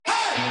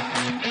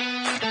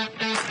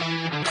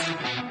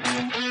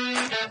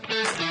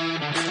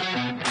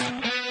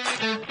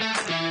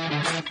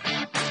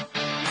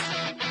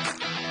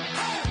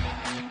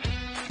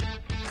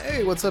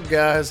what's up,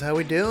 guys? How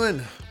we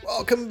doing?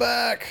 Welcome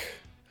back.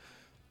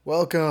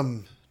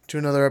 Welcome to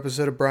another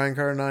episode of Brian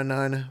Carter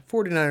 99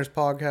 49ers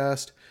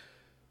podcast.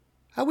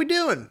 How we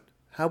doing?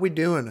 How we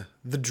doing?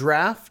 The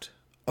draft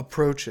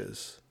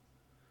approaches.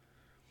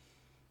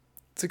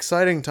 It's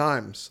exciting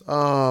times.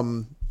 I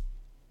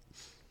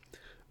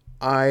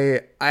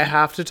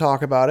have to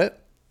talk about it.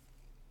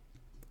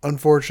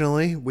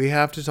 Unfortunately, we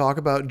have to talk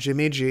about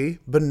Jimmy G,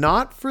 but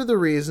not for the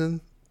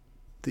reason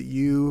that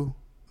you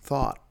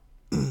thought.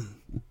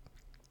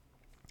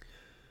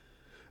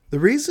 The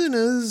reason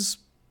is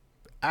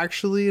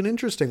actually an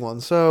interesting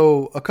one.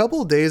 So a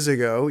couple of days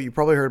ago, you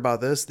probably heard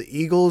about this. The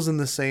Eagles and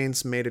the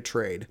Saints made a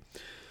trade.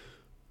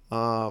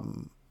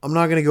 I'm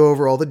not going to go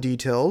over all the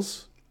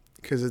details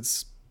because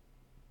it's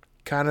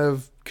kind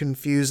of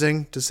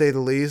confusing to say the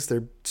least.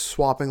 They're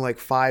swapping like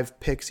 5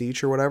 picks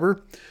each or whatever.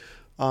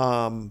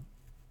 But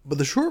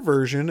the short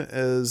version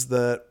is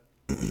that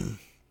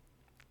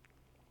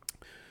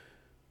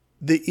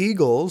the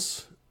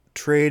Eagles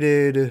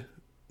traded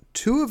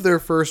 2 of their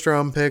first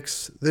round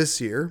picks this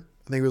year.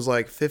 I think it was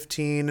like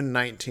 15 and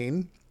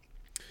 19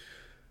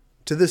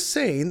 to the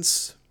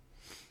Saints.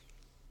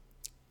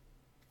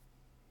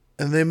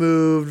 And they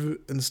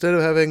moved, instead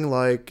of having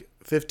like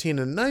 15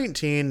 and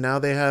 19, now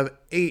they have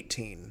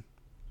 18.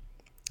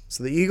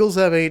 So the Eagles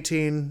have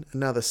 18 and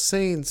now the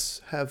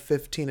Saints have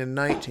 15 and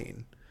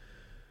 19.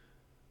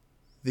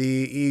 The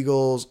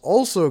Eagles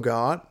also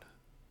got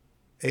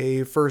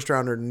a first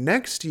rounder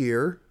next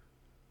year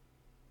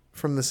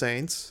from the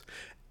Saints,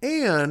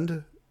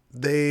 and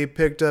they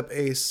picked up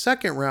a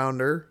second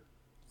rounder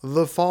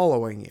the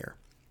following year.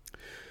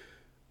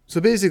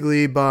 So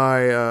basically,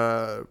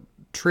 by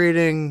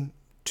trading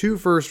 2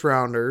 first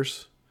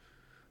rounders,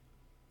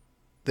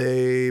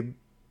 they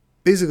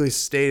basically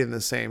stayed in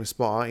the same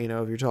spot. You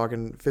know, if you're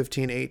talking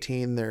 15,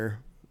 18, they're,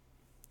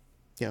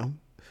 they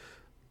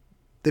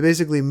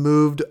basically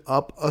moved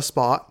up a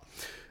spot,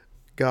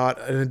 got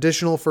an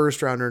additional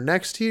first rounder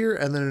next year,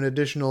 and then an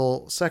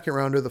additional second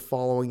rounder the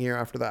following year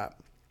after that.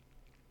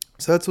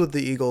 So that's what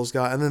the Eagles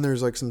got. And then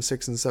there's like some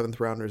 6th and 7th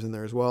rounders in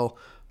there as well.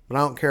 But I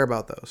don't care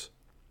about those.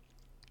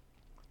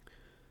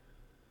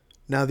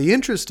 Now, the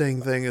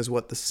interesting thing is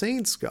what the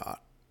Saints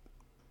got.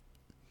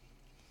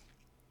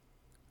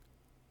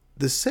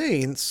 The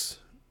Saints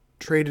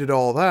traded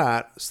all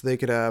that so they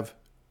could have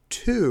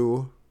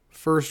 2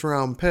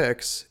 first-round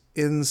picks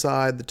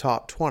inside the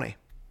top 20.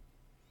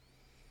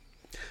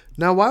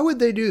 Now, why would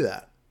they do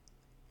that?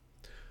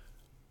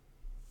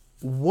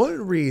 What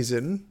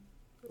reason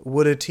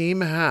would a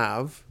team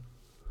have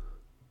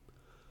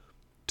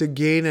to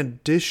gain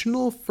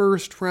additional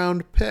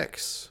first-round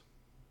picks?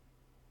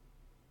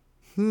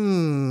 I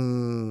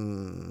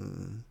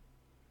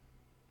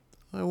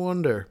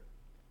wonder.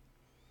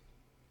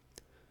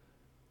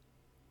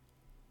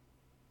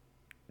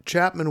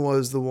 Chapman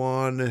was the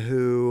one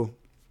who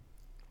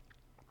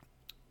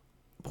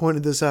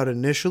pointed this out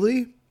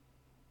initially.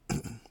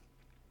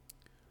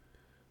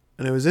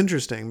 And it was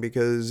interesting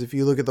because if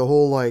you look at the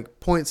whole like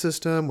point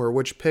system where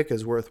which pick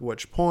is worth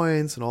which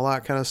points and all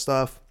that kind of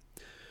stuff,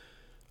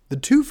 the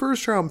 2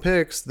 first round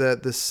picks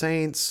that the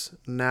Saints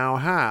now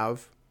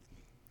have,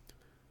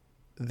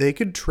 they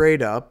could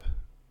trade up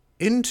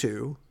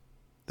into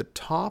the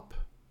top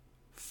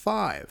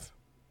 5.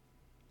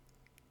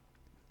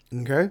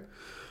 Okay.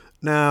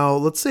 Now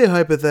let's say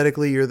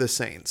hypothetically you're the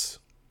Saints.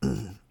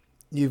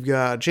 You've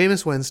got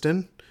Jameis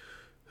Winston,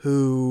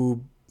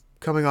 who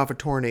coming off a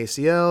torn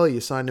ACL,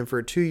 you signed him for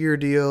a 2-year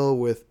deal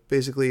with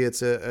basically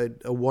it's a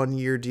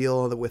 1-year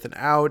deal with an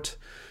out.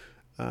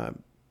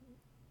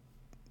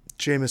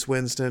 Jameis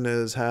Winston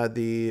has had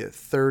the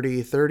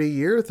 30-30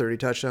 year, 30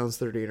 touchdowns,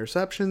 30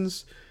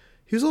 interceptions.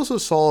 He was also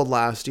solid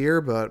last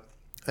year, but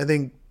I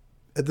think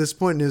at this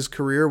point in his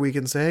career, we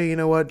can say, hey, you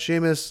know what,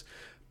 Jameis,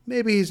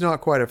 maybe he's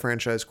not quite a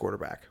franchise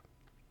quarterback.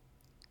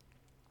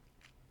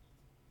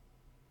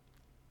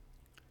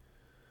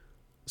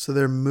 So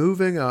they're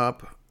moving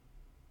up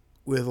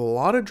with a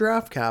lot of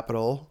draft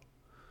capital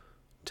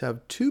to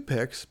have 2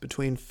 picks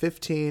between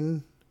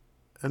 15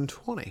 and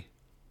 20.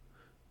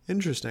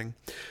 Interesting.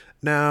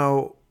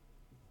 Now,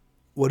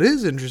 what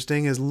is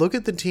interesting is look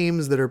at the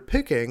teams that are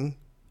picking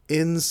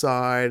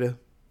inside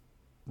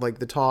like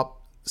the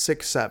top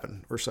 6,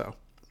 7 or so.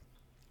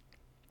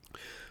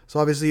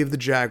 So obviously you have the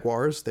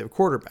Jaguars, they have a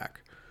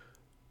quarterback.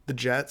 The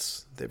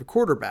Jets, they have a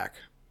quarterback.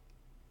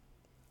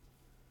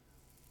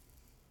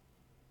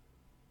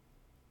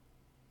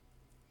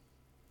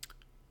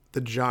 The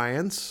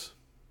Giants,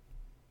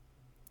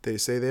 they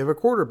say they have a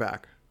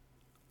quarterback.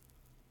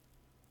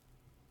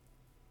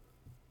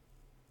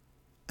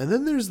 And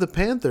then there's the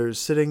Panthers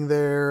sitting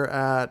there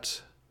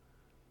at,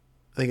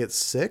 I think it's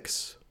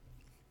 6.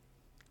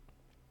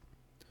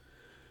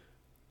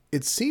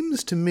 It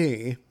seems to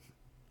me,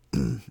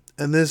 and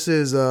this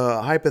is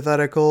a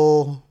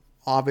hypothetical,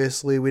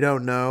 obviously we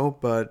don't know,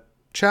 but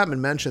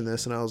Chapman mentioned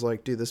this and I was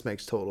like, dude, this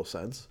makes total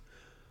sense.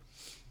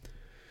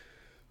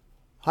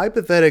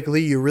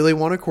 Hypothetically, you really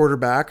want a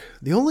quarterback.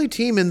 The only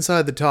team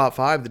inside the top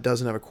 5 that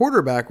doesn't have a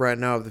quarterback right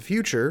now of the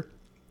future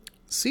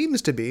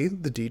seems to be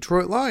the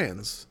Detroit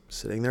Lions,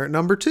 sitting there at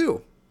number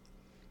 2.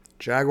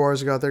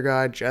 Jaguars got their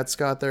guy. Jets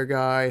got their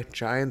guy.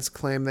 Giants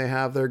claim they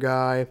have their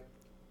guy.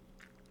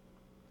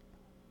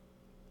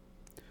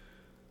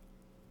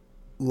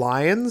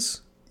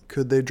 Lions,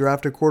 could they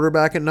draft a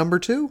quarterback at number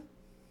 2?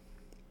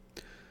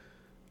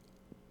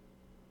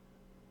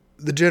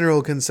 The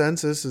general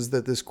consensus is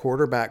that this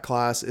quarterback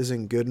class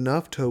isn't good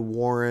enough to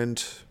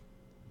warrant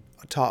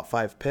a top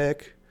 5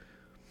 pick.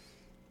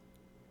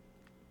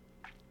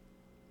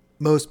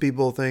 Most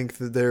people think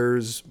that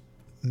there's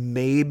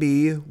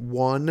maybe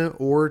 1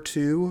 or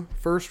 2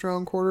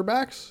 first-round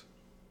quarterbacks.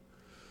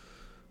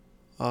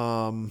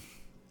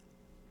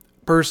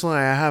 Personally,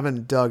 I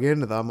haven't dug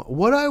into them.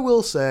 What I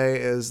will say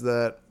is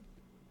that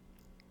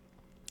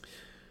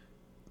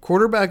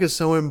quarterback is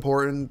so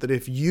important that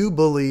if you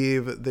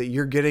believe that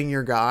you're getting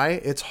your guy,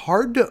 it's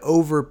hard to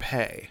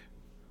overpay.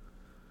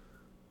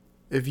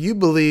 If you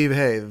believe,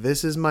 hey,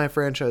 this is my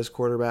franchise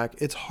quarterback,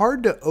 it's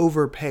hard to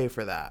overpay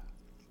for that.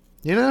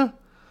 You know?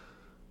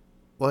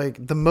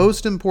 Like, the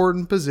most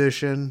important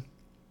position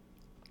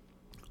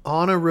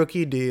on a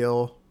rookie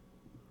deal,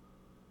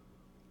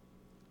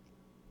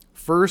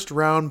 first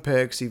round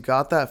picks, you've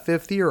got that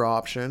 5th-year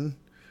option.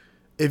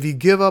 If you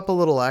give up a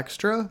little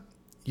extra,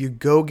 you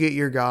go get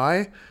your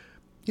guy.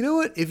 You know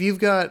what? If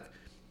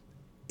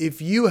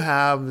you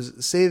have,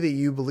 say that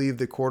you believe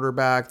the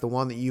quarterback, the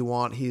one that you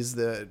want, he's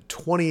the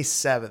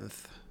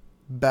 27th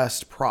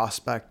best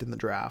prospect in the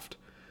draft.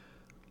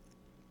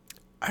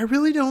 I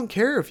really don't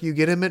care if you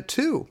get him at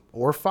 2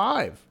 or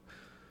 5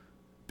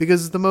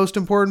 because it's the most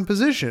important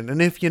position. And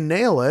if you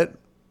nail it,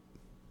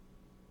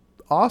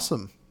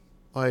 awesome.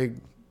 Like,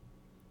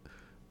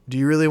 do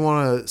you really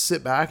want to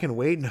sit back and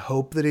wait and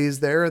hope that he's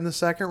there in the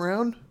second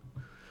round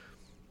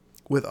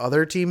with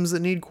other teams that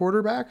need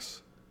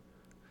quarterbacks?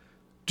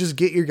 Just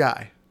get your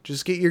guy.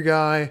 Just get your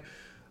guy.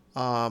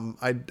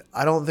 I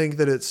don't think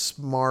that it's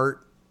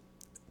smart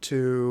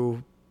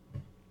to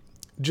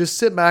just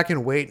sit back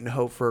and wait and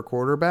hope for a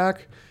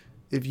quarterback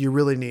if you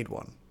really need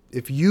one.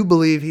 If you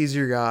believe he's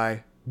your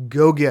guy,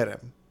 go get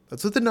him.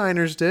 That's what the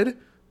Niners did.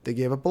 They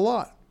gave up a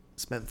lot.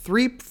 Spent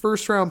 3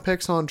 first-round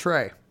picks on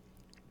Trey.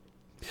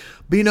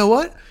 But you know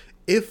what?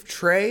 If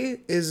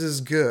Trey is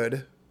as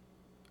good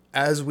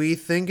as we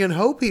think and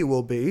hope he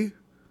will be,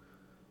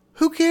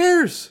 who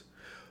cares?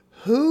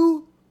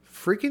 Who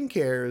freaking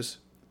cares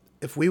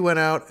if we went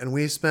out and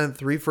we spent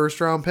 3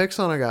 first-round picks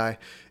on a guy?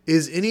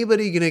 Is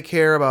anybody going to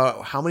care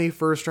about how many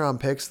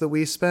first-round picks that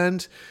we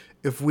spend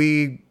if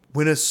we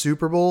win a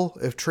Super Bowl,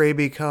 if Trey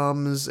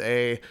becomes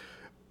a,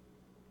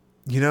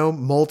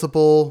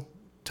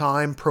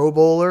 multiple-time Pro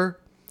Bowler?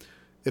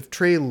 If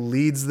Trey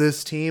leads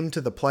this team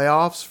to the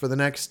playoffs for the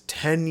next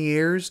 10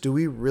 years, do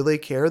we really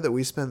care that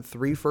we spent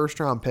 3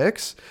 first-round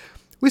picks?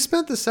 We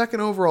spent the 2nd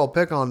overall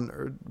pick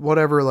on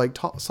whatever, like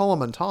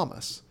Solomon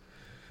Thomas.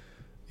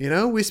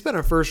 We spent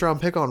a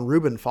first-round pick on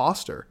Reuben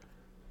Foster.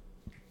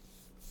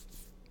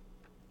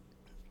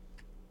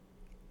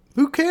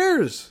 Who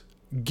cares?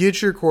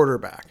 Get your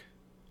quarterback.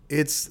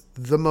 It's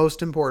the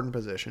most important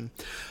position.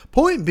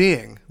 Point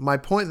being, my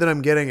point that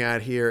I'm getting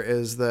at here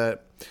is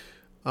that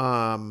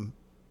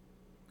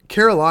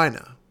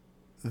Carolina,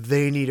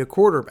 they need a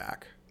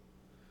quarterback.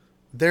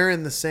 They're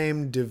in the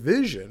same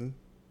division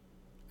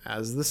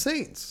as the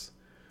Saints.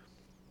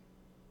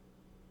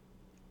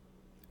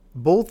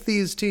 Both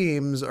these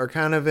teams are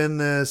kind of in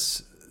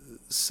this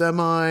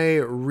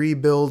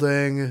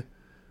semi-rebuilding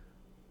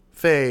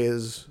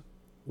phase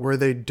where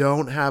they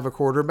don't have a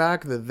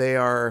quarterback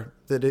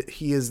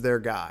he is their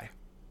guy.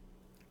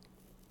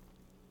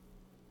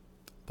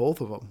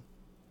 Both of them.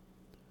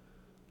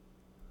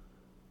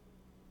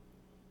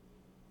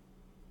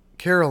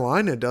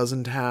 Carolina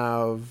doesn't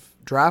have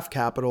draft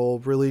capital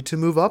really to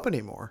move up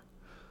anymore.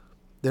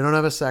 They don't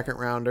have a 2nd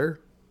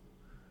rounder.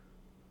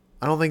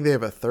 I don't think they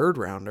have a 3rd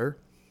rounder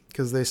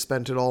because they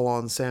spent it all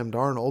on Sam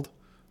Darnold.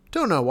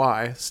 Don't know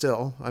why,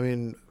 still. I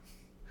mean,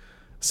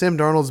 Sam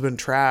Darnold's been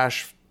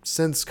trash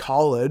since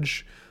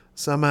college.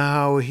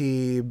 Somehow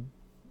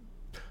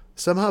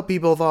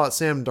people thought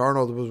Sam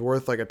Darnold was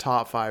worth like a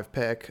top 5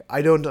 pick.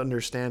 I don't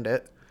understand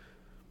it.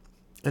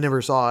 I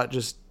never saw it.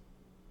 Just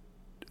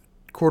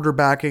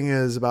quarterbacking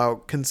is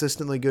about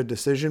consistently good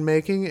decision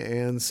making,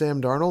 and Sam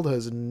Darnold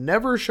has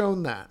never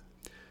shown that.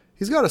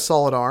 He's got a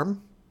solid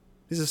arm.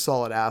 He's a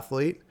solid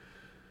athlete.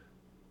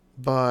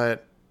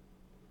 But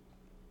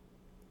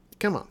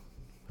come on.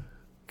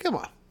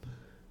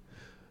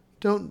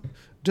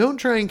 Don't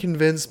try and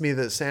convince me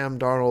that Sam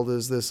Darnold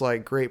is this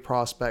like great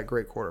prospect,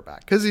 great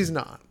quarterback, because he's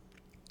not.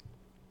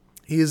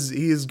 He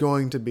is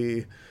going to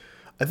be,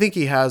 I think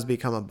he has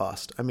become a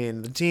bust. I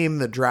mean, the team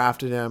that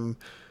drafted him,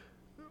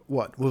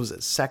 what was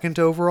it, 2nd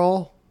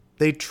overall?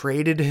 They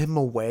traded him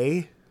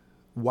away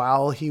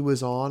while he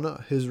was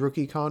on his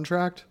rookie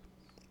contract.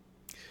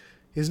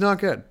 He's not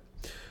good.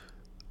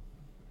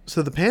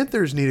 So the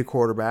Panthers need a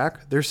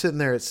quarterback. They're sitting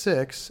there at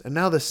 6, and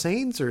now the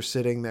Saints are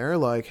sitting there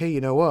like, hey,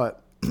 you know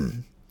what?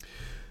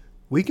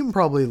 We can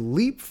probably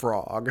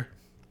leapfrog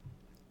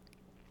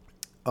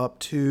up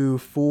to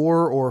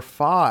 4 or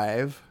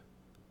 5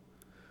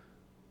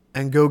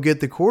 and go get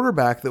the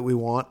quarterback that we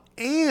want,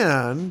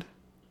 and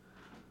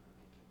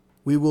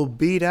we will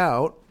beat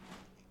out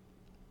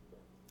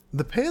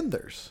the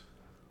Panthers.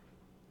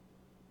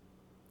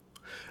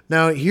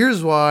 Now,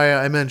 here's why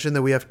I mentioned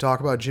that we have to talk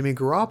about Jimmy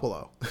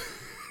Garoppolo.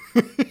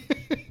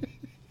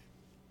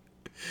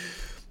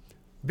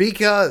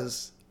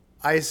 Because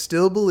I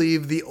still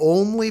believe the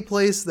only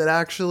place that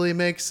actually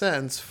makes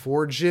sense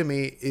for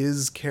Jimmy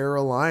is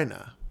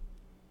Carolina.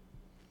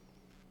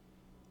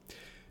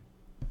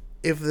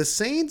 If the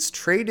Saints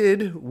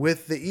traded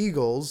with the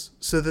Eagles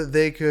so that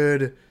they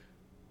could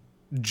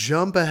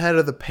jump ahead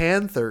of the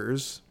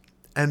Panthers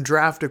and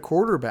draft a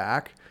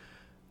quarterback,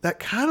 that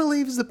kind of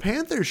leaves the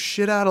Panthers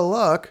shit out of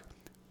luck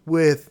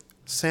with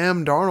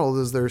Sam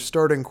Darnold as their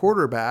starting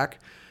quarterback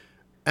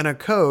and a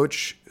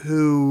coach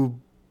who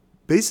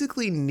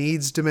basically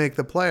needs to make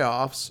the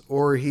playoffs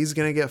or he's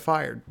going to get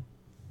fired.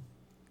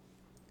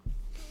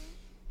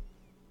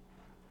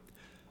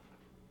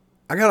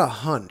 I got a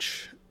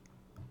hunch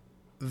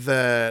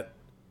that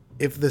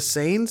if the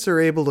Saints are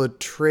able to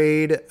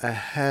trade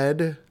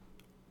ahead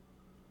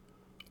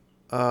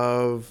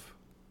of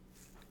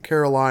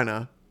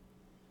Carolina,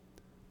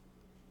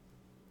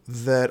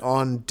 that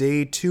on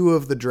day 2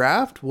 of the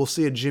draft, we'll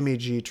see a Jimmy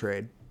G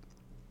trade.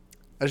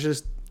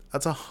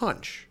 That's a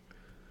hunch.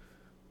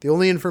 The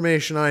only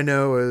information I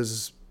know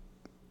is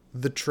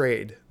the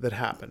trade that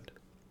happened.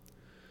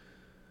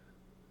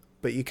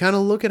 But you kind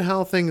of look at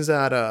how things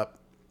add up,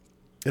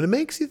 and it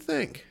makes you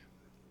think.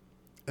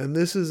 And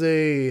this is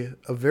a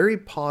very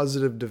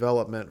positive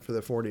development for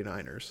the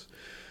 49ers.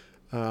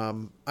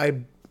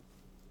 I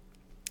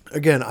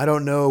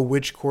don't know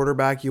which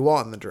quarterback you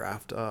want in the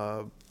draft.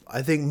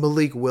 I think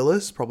Malik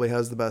Willis probably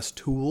has the best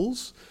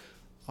tools.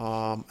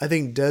 I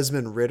think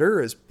Desmond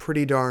Ridder is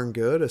pretty darn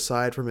good,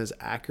 aside from his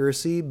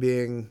accuracy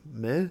being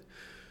meh.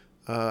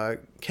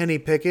 Kenny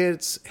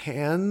Pickett's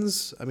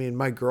hands. I mean,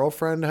 my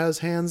girlfriend has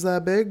hands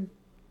that big.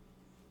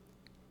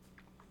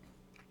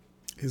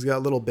 He's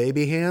got little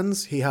baby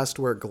hands. He has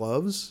to wear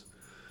gloves.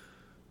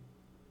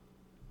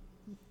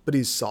 But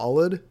he's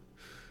solid.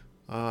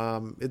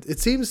 It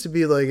seems to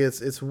be like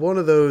it's one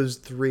of those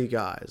 3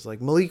 guys.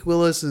 Like Malik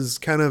Willis has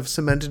kind of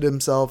cemented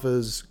himself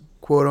as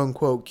quote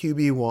unquote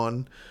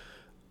QB1,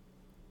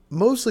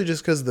 mostly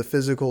just because of the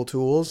physical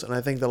tools. And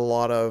I think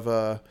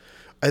that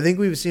I think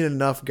we've seen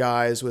enough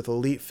guys with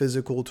elite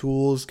physical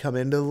tools come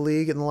into the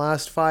league in the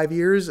last 5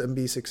 years and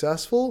be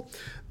successful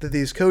that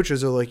these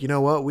coaches are like, you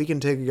know what, we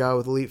can take a guy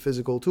with elite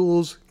physical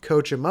tools,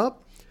 coach him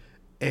up,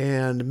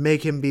 and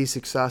make him be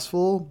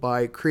successful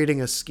by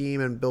creating a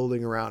scheme and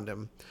building around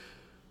him.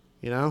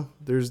 You know,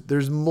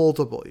 there's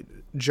multiple.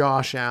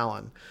 Josh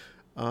Allen,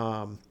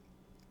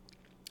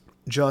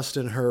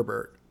 Justin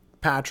Herbert,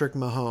 Patrick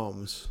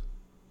Mahomes.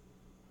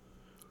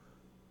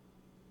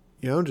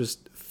 You know,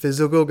 just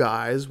physical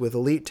guys with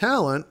elite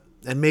talent,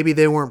 and maybe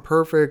they weren't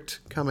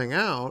perfect coming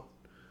out.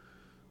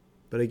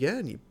 But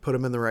again, you put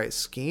them in the right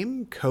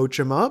scheme, coach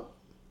them up.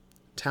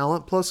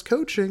 Talent plus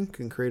coaching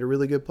can create a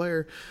really good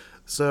player.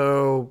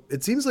 So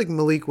it seems like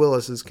Malik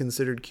Willis is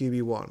considered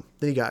QB1.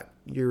 Then you got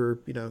your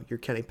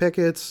Kenny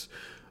Pickett's.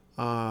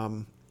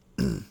 Who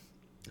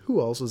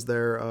else is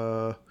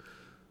there?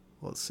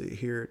 Let's see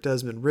here.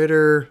 Desmond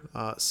Ridder,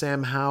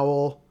 Sam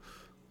Howell,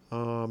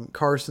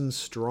 Carson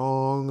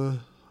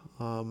Strong.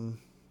 I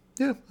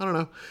don't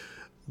know.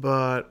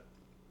 But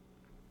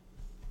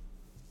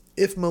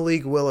if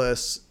Malik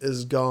Willis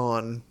is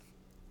gone,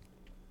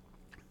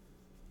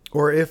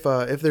 or if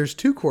there's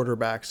 2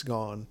 quarterbacks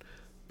gone,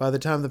 by the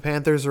time the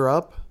Panthers are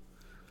up,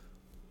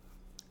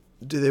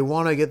 do they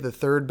want to get the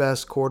 3rd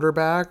best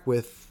quarterback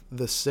with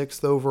the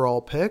 6th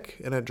overall pick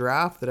in a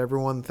draft that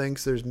everyone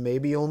thinks there's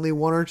maybe only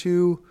 1 or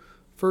 2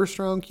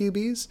 first-round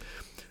QBs?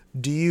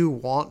 Do you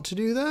want to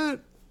do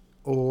that?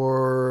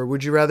 Or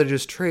would you rather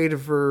just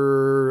trade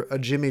for a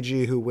Jimmy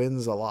G who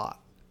wins a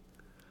lot?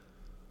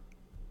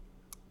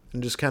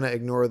 And just kind of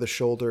ignore the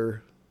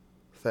shoulder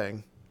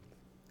thing.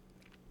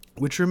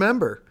 Which,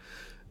 remember,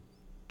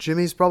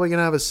 Jimmy's probably going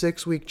to have a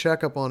 6-week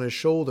checkup on his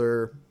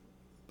shoulder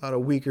about a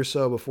week or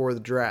so before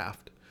the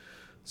draft.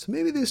 So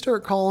maybe they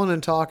start calling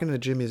and talking to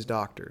Jimmy's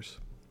doctors.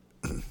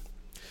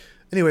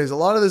 Anyways, a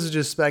lot of this is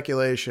just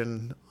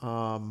speculation.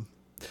 I'm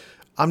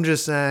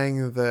just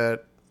saying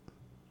that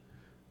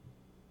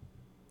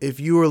if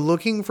you are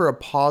looking for a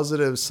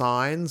positive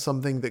sign,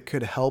 something that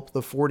could help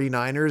the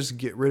 49ers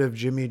get rid of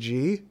Jimmy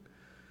G,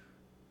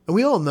 and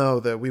we all know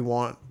that we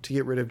want to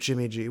get rid of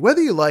Jimmy G,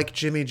 whether you like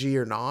Jimmy G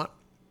or not.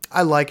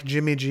 I like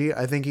Jimmy G.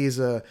 I think he's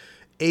a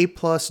A+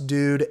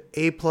 dude,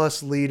 A+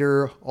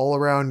 leader,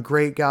 all-around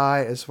great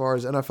guy as far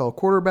as NFL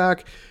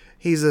quarterback.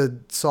 He's a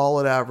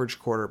solid average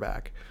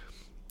quarterback.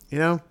 You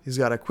know, he's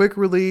got a quick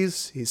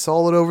release. He's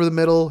solid over the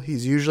middle.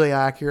 He's usually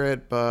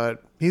accurate,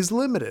 but he's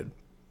limited.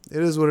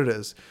 It is what it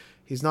is.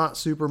 He's not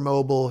super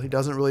mobile. He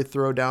doesn't really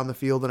throw down the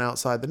field and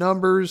outside the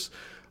numbers.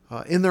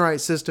 In the right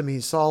system,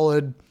 he's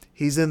solid.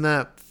 He's in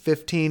that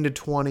 15 to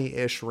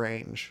 20-ish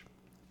range.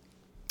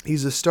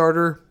 He's a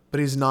starter, but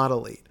he's not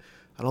elite.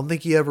 I don't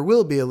think he ever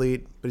will be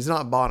elite, but he's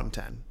not bottom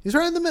 10. He's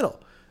right in the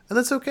middle, and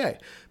that's okay.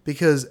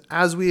 Because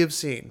as we have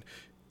seen,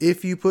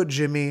 if you put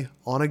Jimmy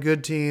on a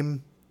good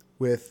team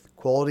with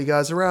quality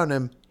guys around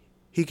him,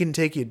 he can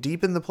take you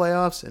deep in the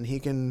playoffs and he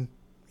can,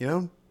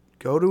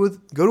 go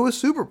to a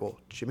Super Bowl.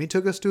 Jimmy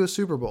took us to a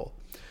Super Bowl.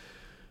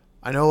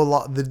 I know a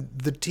lot.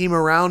 The team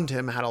around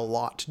him had a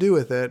lot to do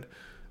with it,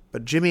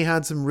 but Jimmy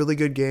had some really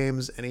good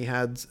games and he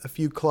had a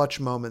few clutch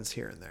moments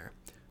here and there.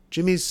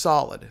 Jimmy's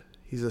solid.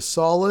 He's a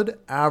solid,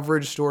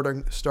 average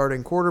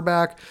starting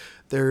quarterback.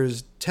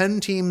 There's 10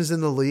 teams in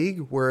the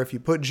league where if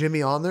you put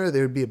Jimmy on there, they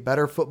would be a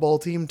better football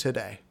team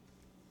today.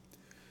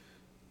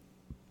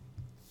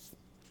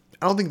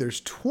 I don't think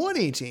there's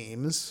 20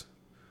 teams,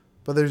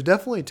 but there's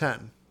definitely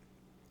 10.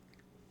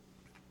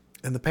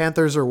 And the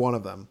Panthers are one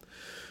of them.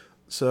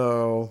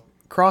 So,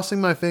 crossing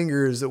my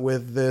fingers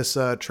with this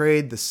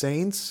trade, the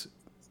Saints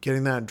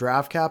getting that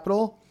draft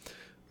capital,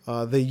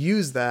 they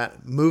use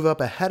that, move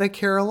up ahead of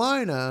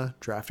Carolina,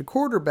 draft a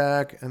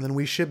quarterback, and then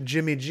we ship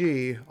Jimmy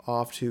G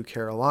off to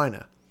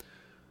Carolina.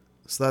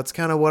 So that's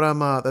kind of what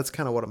I'm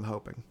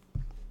hoping.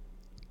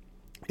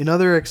 In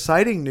other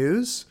exciting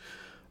news,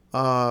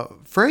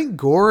 Frank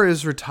Gore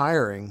is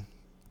retiring.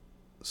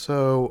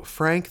 So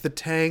Frank the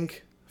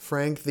Tank,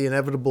 Frank the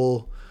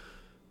Inevitable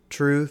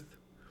Truth,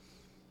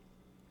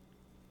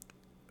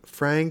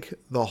 Frank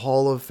the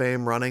Hall of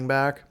Fame running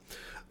back,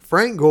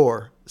 Frank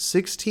Gore,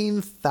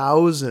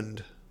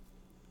 16,000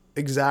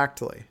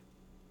 exactly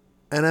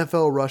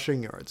NFL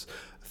rushing yards.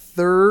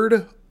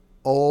 Third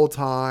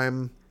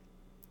all-time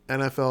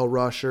NFL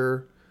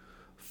rusher.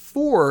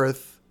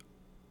 Fourth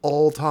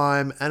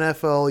all-time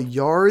NFL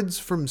yards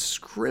from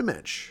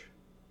scrimmage.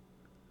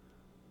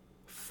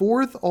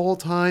 Fourth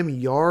all-time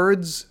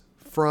yards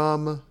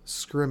from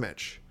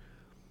scrimmage.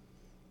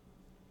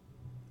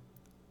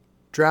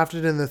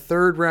 Drafted in the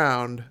 3rd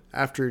round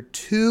after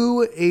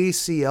 2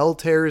 ACL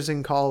tears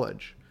in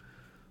college.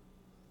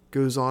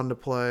 Goes on to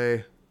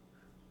play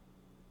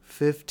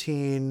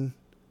 15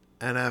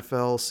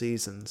 NFL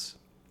seasons.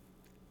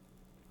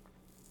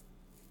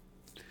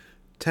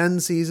 10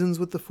 seasons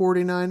with the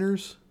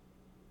 49ers.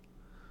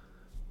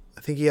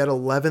 I think he had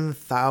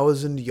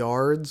 11,000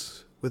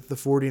 yards with the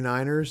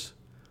 49ers.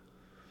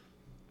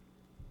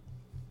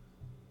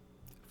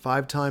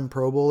 5-time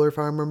Pro Bowler, if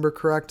I remember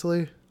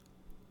correctly.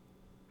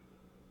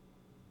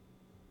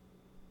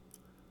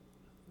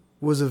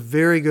 Was a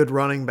very good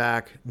running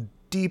back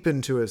deep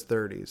into his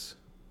 30s.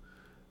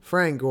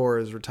 Frank Gore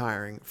is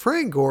retiring.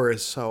 Frank Gore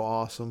is so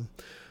awesome.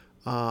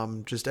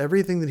 Just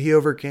everything that he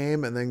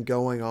overcame and then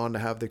going on to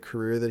have the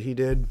career that he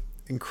did.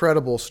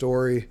 Incredible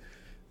story.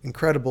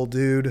 Incredible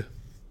dude.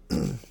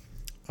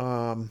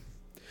 I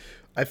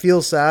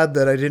feel sad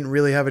that I didn't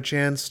really have a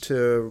chance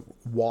to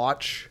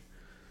watch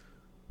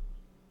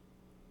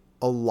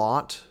a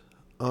lot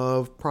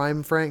of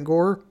prime Frank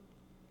Gore.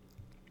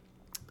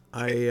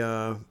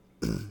 I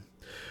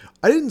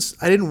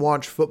didn't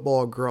watch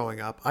football growing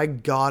up. I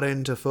got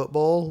into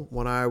football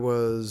when I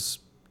was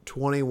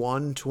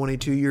 21,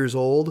 22 years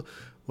old,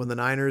 when the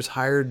Niners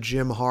hired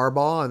Jim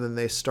Harbaugh, and then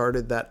they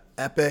started that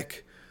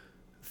epic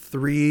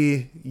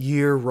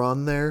 3-year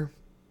run there.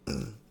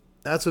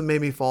 That's what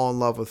made me fall in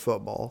love with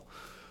football,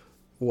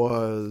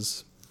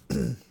 was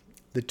the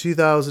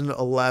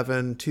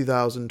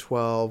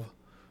 2011-2012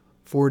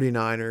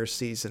 49ers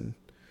season.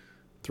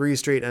 3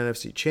 straight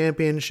NFC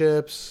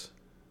championships,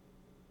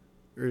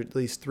 or at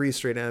least 3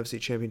 straight NFC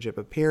championship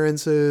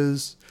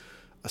appearances,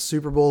 a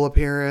Super Bowl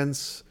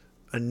appearance,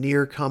 a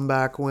near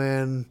comeback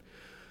win,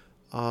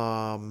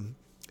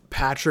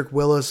 Patrick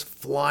Willis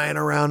flying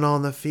around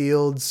on the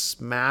field,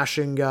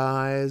 smashing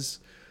guys.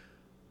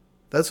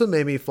 That's what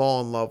made me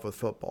fall in love with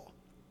football.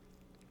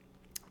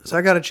 So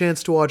I got a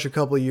chance to watch a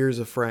couple of years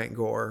of Frank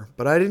Gore,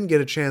 but I didn't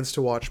get a chance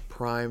to watch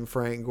prime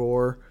Frank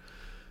Gore.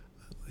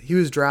 He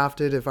was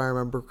drafted, if I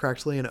remember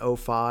correctly, in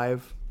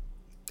 2005.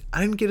 I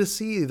didn't get to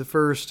see the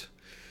first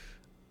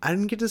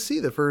 8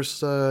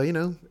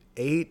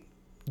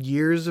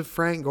 years of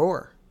Frank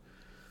Gore.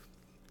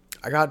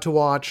 I got to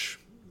watch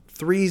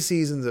 3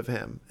 seasons of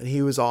him, and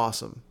he was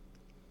awesome.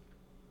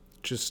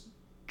 Just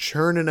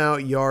churning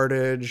out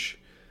yardage,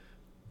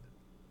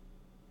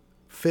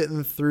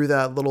 fitting through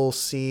that little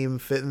seam,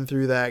 fitting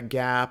through that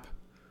gap,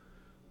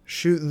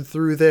 shooting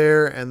through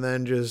there, and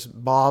then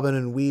just bobbing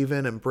and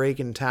weaving and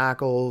breaking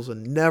tackles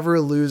and never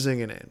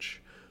losing an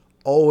inch.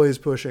 Always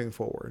pushing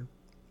forward.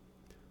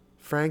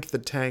 Frank the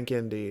Tank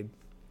indeed.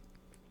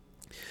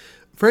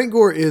 Frank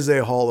Gore is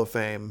a Hall of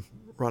Fame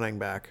running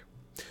back.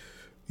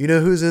 You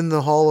know who's in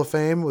the Hall of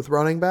Fame with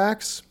running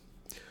backs?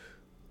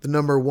 The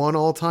number 1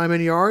 all-time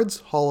in yards,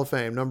 Hall of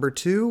Fame. Number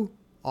 2,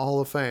 Hall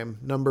of Fame.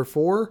 Number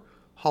 4,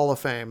 Hall of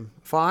Fame.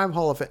 5,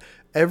 Hall of Fame.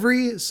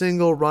 Every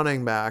single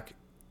running back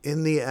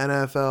in the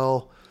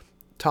NFL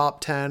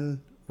top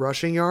 10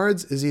 rushing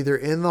yards is either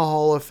in the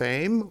Hall of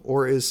Fame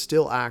or is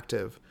still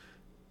active.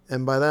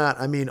 And by that,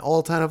 I mean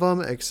all 10 of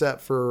them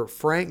except for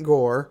Frank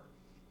Gore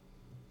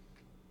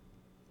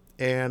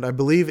and I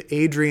believe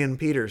Adrian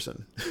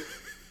Peterson.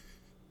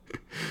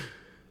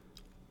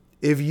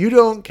 If you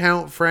don't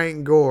count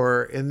Frank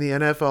Gore in the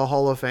NFL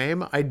Hall of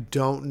Fame, I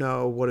don't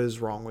know what is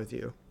wrong with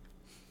you.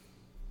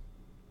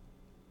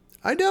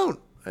 I don't.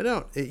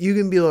 You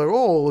can be like,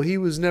 oh, well, he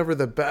was never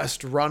the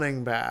best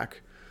running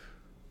back.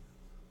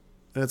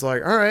 And it's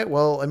like, all right,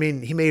 well, I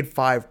mean, he made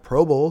 5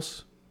 Pro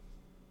Bowls.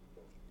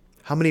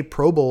 How many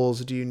Pro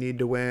Bowls do you need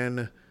to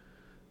win?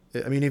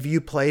 I mean, if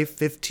you play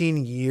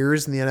 15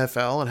 years in the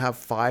NFL and have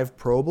 5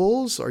 Pro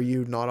Bowls, are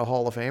you not a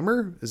Hall of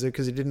Famer? Is it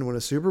because he didn't win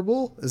a Super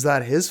Bowl? Is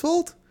that his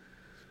fault?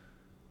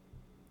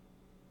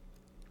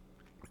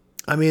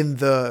 I mean,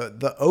 the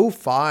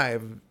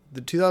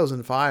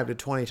 2005 to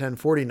 2010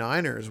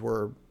 49ers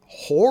were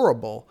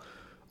horrible.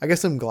 I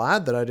guess I'm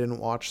glad that I didn't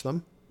watch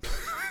them.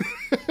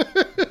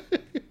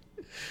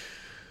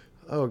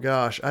 Oh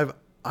gosh,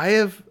 I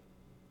have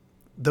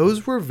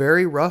those were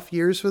very rough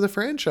years for the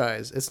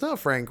franchise. It's not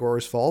Frank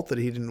Gore's fault that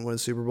he didn't win a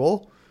Super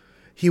Bowl.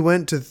 He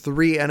went to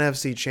 3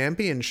 NFC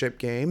championship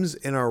games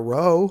in a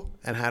row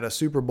and had a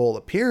Super Bowl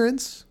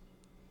appearance.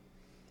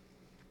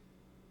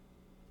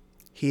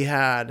 He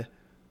had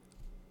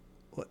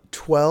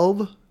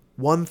 12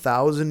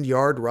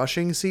 1,000-yard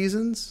rushing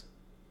seasons.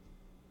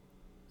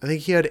 I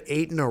think he had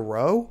 8 in a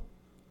row,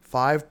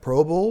 5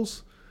 Pro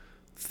Bowls.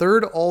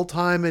 3rd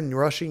all-time in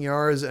rushing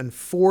yards, and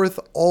 4th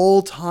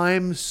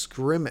all-time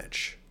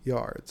scrimmage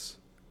yards.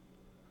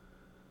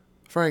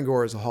 Frank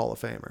Gore is a Hall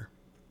of Famer.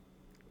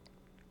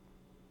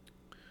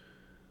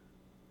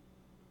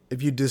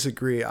 If you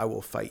disagree, I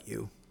will fight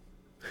you.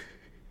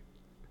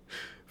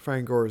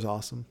 Frank Gore is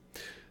awesome.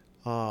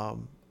 I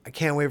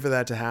can't wait for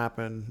that to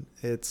happen.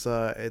 He's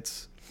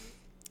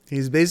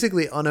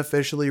basically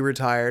unofficially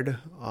retired.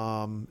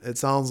 It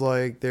sounds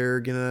like they're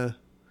gonna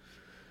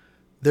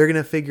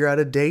figure out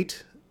a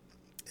date.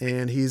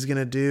 And he's going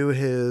to do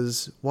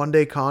his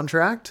 1-day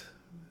contract,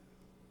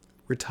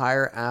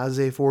 retire as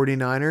a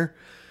 49er.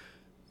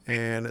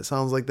 And it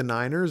sounds like the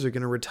Niners are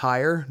going to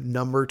retire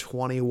number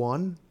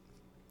 21,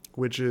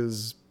 which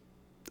is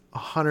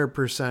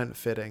 100%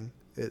 fitting.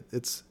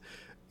 It's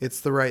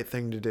the right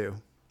thing to do.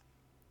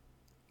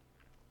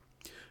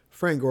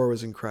 Frank Gore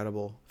was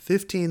incredible.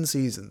 15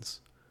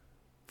 seasons,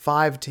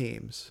 5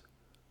 teams,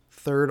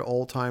 3rd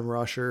all-time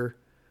rusher,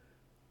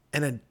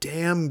 and a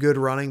damn good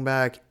running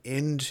back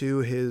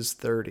into his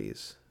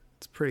 30s.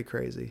 It's pretty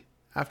crazy.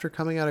 After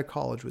coming out of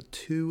college with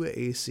 2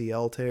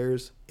 ACL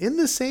tears in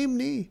the same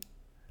knee.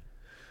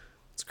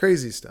 It's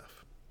crazy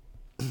stuff.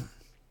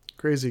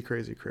 Crazy,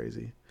 crazy,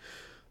 crazy.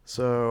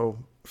 So,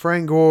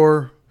 Frank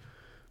Gore,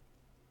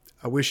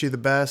 I wish you the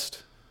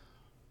best.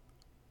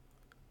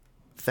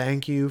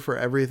 Thank you for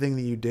everything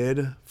that you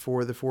did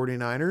for the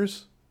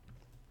 49ers.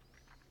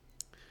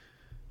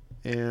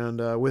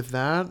 And with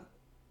that,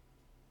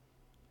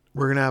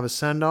 we're going to have a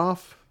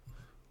send-off.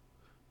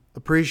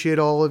 Appreciate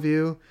all of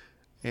you.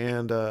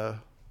 And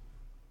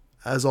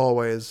as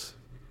always,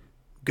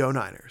 go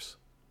Niners.